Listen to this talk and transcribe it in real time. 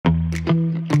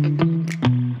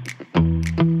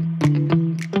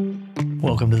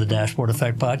Welcome to the Dashboard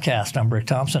Effect Podcast. I'm Rick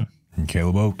Thompson. And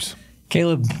Caleb Oakes.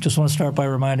 Caleb, just want to start by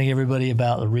reminding everybody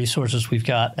about the resources we've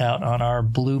got out on our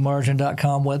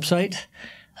bluemargin.com website.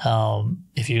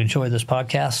 If you enjoy this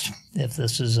podcast, if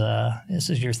this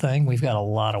is your thing, we've got a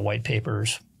lot of white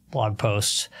papers, blog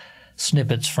posts,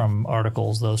 snippets from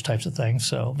articles, those types of things.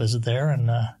 So visit there and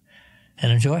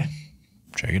enjoy.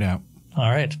 Check it out.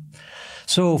 All right.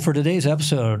 So for today's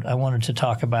episode, I wanted to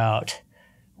talk about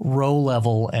row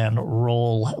level and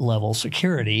role level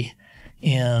security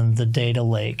in the data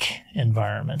lake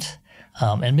environment.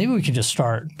 And maybe we can just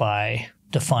start by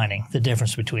defining the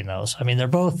difference between those. I mean, they're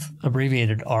both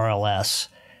abbreviated RLS.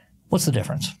 What's the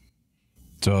difference?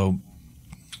 So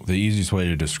the easiest way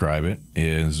to describe it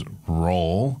is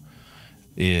role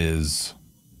is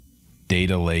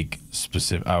data lake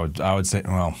specific. I would say,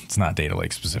 well, it's not data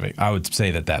lake specific. I would say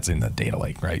that that's in the data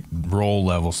lake, right? Role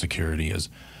level security is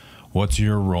what's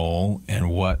your role and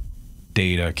what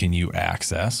data can you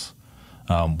access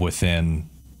within,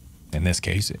 in this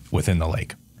case, within the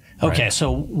lake. Right? Okay, so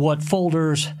what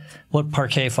folders, what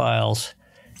Parquet files,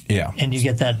 yeah, and you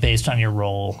get that based on your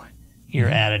role. You're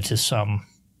added to some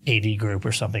AD group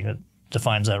or something that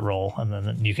defines that role, and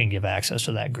then you can give access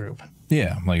to that group.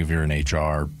 Yeah, like if you're an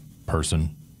HR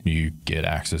person, you get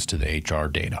access to the HR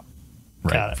data,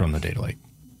 right, from the data lake.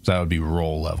 So that would be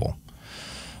role level.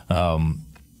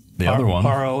 The other one,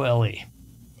 R-O-L-E.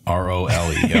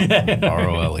 R-O-L-E, yep.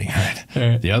 R-O-L-E,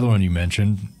 right. The other one you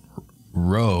mentioned,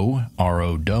 row,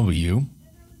 R-O-W,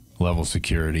 level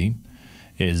security,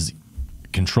 is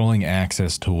controlling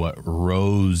access to what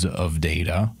rows of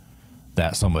data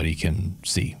that somebody can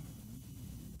see.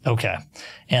 Okay.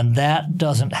 And that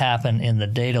doesn't happen in the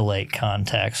data lake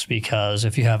context because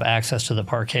if you have access to the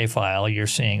Parquet file, you're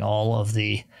seeing all of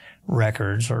the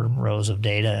records or rows of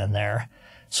data in there.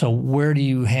 So where do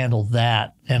you handle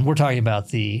that? And we're talking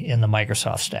about in the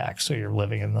Microsoft stack. So you're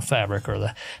living in the Fabric or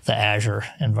the Azure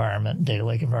environment, data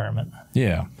lake environment.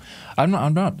 Yeah. I'm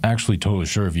not actually totally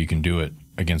sure if you can do it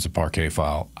against a Parquet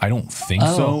file. I don't think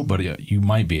so, but you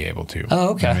might be able to.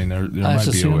 Oh, okay. I mean, there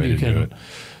might be a way to do it.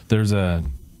 There's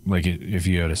like if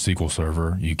you had a SQL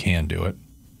server, you can do it.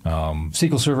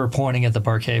 SQL Server pointing at the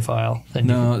Parquet file?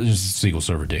 No, it's just a SQL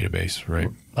Server database, right?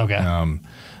 Okay.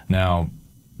 Now,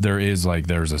 there's a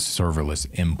serverless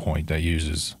endpoint that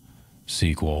uses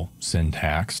SQL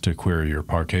syntax to query your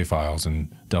Parquet files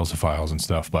and Delta files and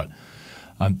stuff. But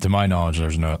to my knowledge,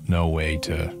 there's no way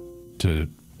to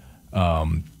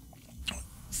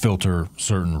filter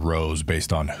certain rows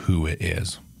based on who it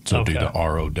is. So do the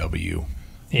ROW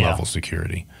level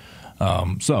security.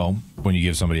 So when you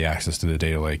give somebody access to the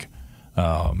data lake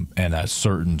and a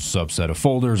certain subset of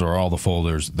folders or all the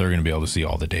folders, they're going to be able to see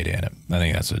all the data in it. I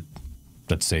think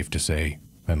that's safe to say,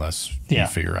 unless you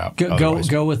figure out.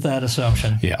 Go with that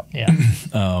assumption. Yeah. Yeah.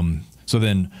 So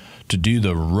then to do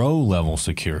the row level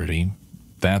security,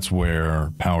 that's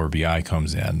where Power BI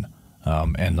comes in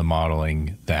and the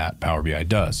modeling that Power BI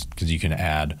does, because you can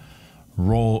add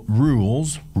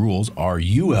rules,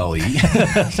 R-U-L-E,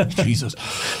 Jesus,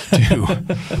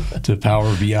 to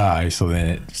Power BI. So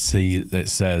then it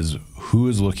says who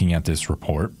is looking at this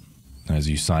report as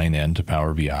you sign in to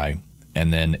Power BI.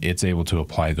 And then it's able to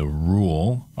apply the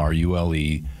rule,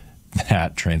 R-U-L-E,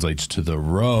 that translates to the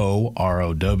row,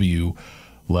 R-O-W,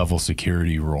 level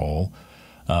security role.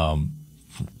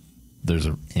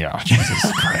 Jesus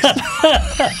Christ.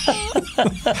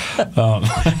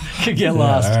 Could get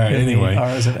lost. All right,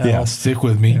 anyway, stick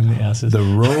with me.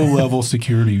 The row level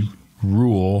security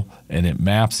rule, and it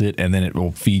maps it, and then it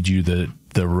will feed you the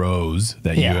rows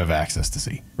that you have access to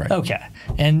see. Right. Okay.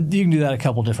 And you can do that a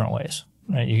couple different ways.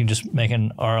 Right? You can just make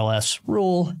an RLS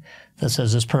rule that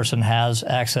says this person has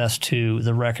access to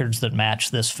the records that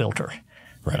match this filter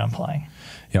that I'm applying.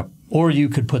 Yep. Or you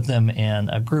could put them in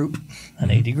a group,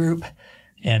 an AD group,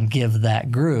 and give that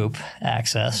group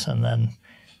access. And then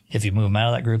if you move them out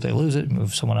of that group, they lose it.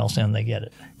 Move someone else in, they get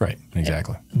it. Right.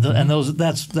 Exactly. And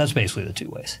that's basically the two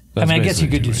ways. I mean, I guess you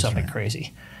could do something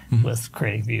crazy with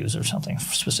creating views or something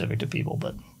specific to people,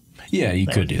 but yeah, you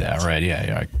could do that, right?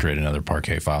 Yeah, create another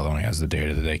Parquet file that only has the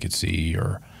data that they could see,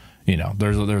 or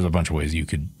there's a bunch of ways you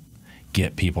could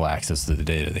get people access to the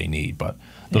data they need, but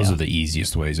those are the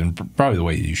easiest ways and probably the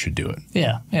way you should do it.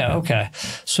 Yeah. Okay.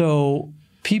 So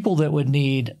people that would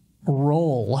need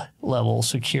role level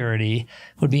security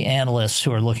would be analysts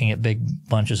who are looking at big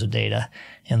bunches of data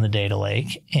in the data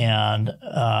lake. And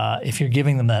if you're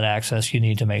giving them that access, you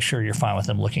need to make sure you're fine with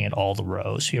them looking at all the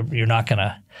rows. You're not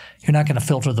gonna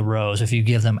filter the rows if you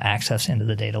give them access into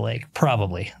the data lake.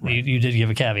 Probably. Right. You did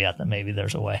give a caveat that maybe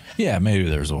there's a way. Yeah, maybe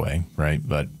there's a way, right?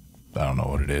 But I don't know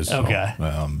what it is. Okay.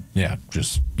 So,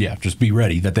 just be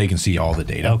ready that they can see all the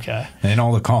data. Okay. And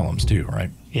all the columns too, right?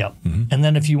 Yep. Mm-hmm. And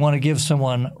then if you want to give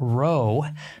someone row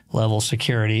level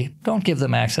security, don't give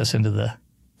them access into the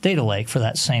data lake for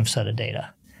that same set of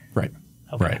data. Right.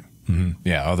 Okay. Right. Mm-hmm.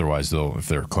 Yeah. Otherwise, if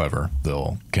they're clever,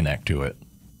 they'll connect to it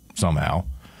somehow,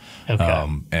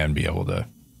 and be able to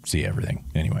see everything.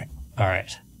 Anyway. All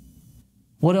right.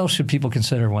 What else should people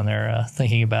consider when they're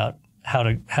thinking about how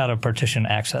to partition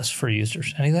access for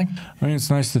users? Anything? I mean, it's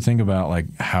nice to think about like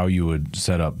how you would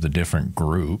set up the different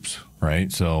groups,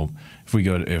 right? So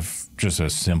if just a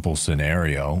simple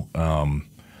scenario,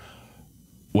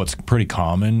 what's pretty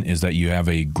common is that you have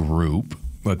a group.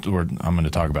 I'm going to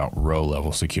talk about row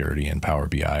level security in Power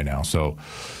BI now. So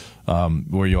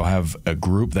where you'll have a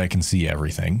group that can see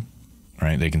everything,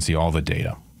 right? They can see all the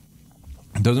data.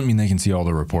 It doesn't mean they can see all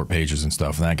the report pages and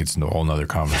stuff, and that gets into a whole nother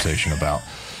conversation about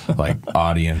like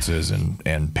audiences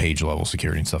and page level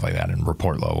security and stuff like that, and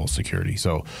report level security.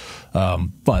 So,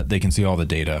 but they can see all the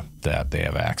data that they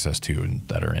have access to and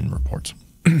that are in reports.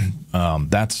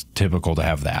 That's typical to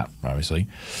have that, obviously.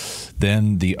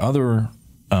 Then the other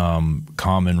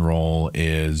common role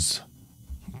of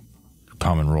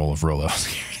row level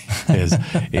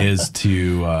security is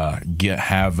to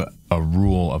have a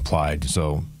rule applied.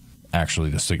 So actually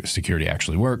the security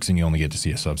actually works and you only get to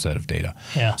see a subset of data.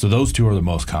 Yeah. So those two are the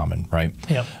most common, right?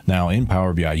 Yep. Now in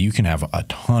Power BI, you can have a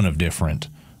ton of different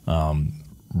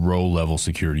row level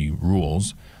security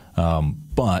rules,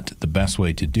 but the best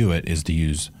way to do it is to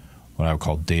use what I would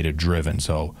call data driven.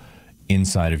 So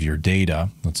inside of your data,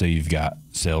 let's say you've got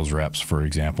sales reps, for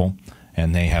example,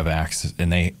 and they have access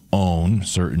and they own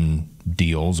certain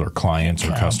deals or clients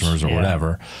or customers or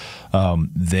whatever,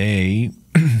 they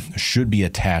should be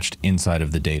attached inside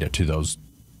of the data to those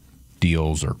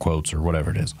deals or quotes or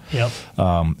whatever it is. Yep.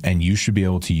 And you should be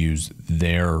able to use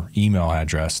their email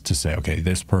address to say, okay,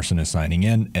 this person is signing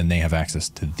in and they have access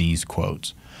to these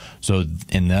quotes. So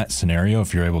in that scenario,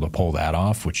 if you're able to pull that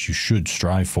off, which you should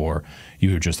strive for,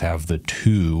 you would just have the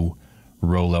two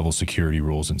row level security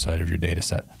rules inside of your data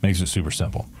set. Makes it super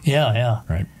simple. Yeah, yeah.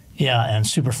 Right. Yeah, and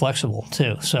super flexible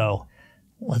too. So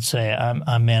let's say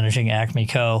I'm managing Acme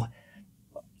Co.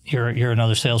 You're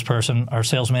another salesperson. Our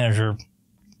sales manager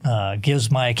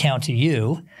gives my account to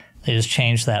you. They just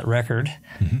change that record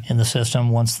in the system.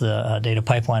 Once the data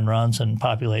pipeline runs and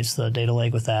populates the data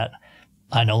lake with that,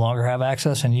 I no longer have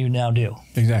access, and you now do.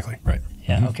 Exactly. Right.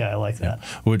 Yeah. Okay. I like that.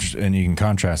 And you can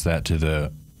contrast that to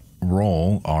the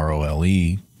role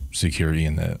ROLE security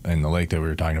in the lake that we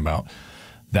were talking about.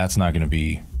 That's not going to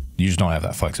be. You just don't have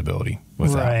that flexibility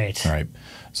with that. Right.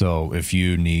 So if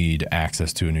you need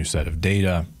access to a new set of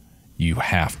data, you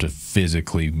have to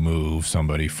physically move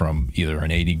somebody from either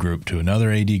an AD group to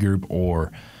another AD group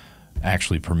or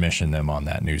actually permission them on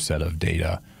that new set of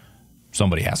data.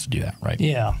 Somebody has to do that, right?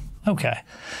 Yeah. Okay.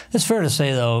 It's fair to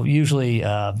say, though, usually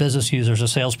business users, a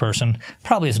salesperson,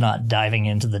 probably is not diving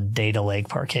into the data lake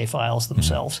Parquet files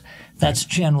themselves. That's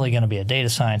generally going to be a data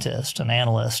scientist, an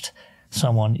analyst,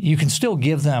 someone. You can still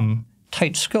give them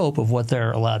tight scope of what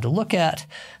they're allowed to look at.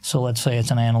 So let's say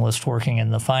it's an analyst working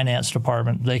in the finance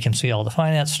department. They can see all the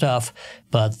finance stuff,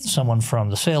 but someone from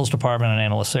the sales department, an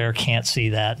analyst there, can't see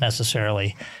that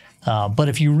necessarily. But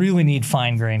if you really need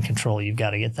fine-grained control, you've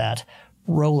got to get that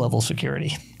row-level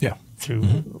security through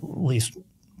at least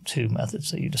two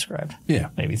methods that you described. Yeah.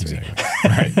 Maybe three.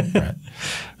 Exactly. Right.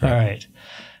 All right.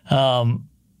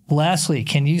 Lastly,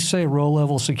 can you say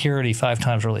row-level security 5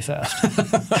 times really fast?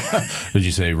 Did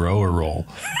you say row or roll?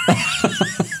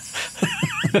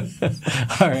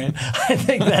 All right. I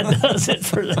think that does it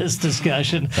for this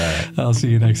discussion. All right. I'll see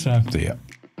you next time. See ya.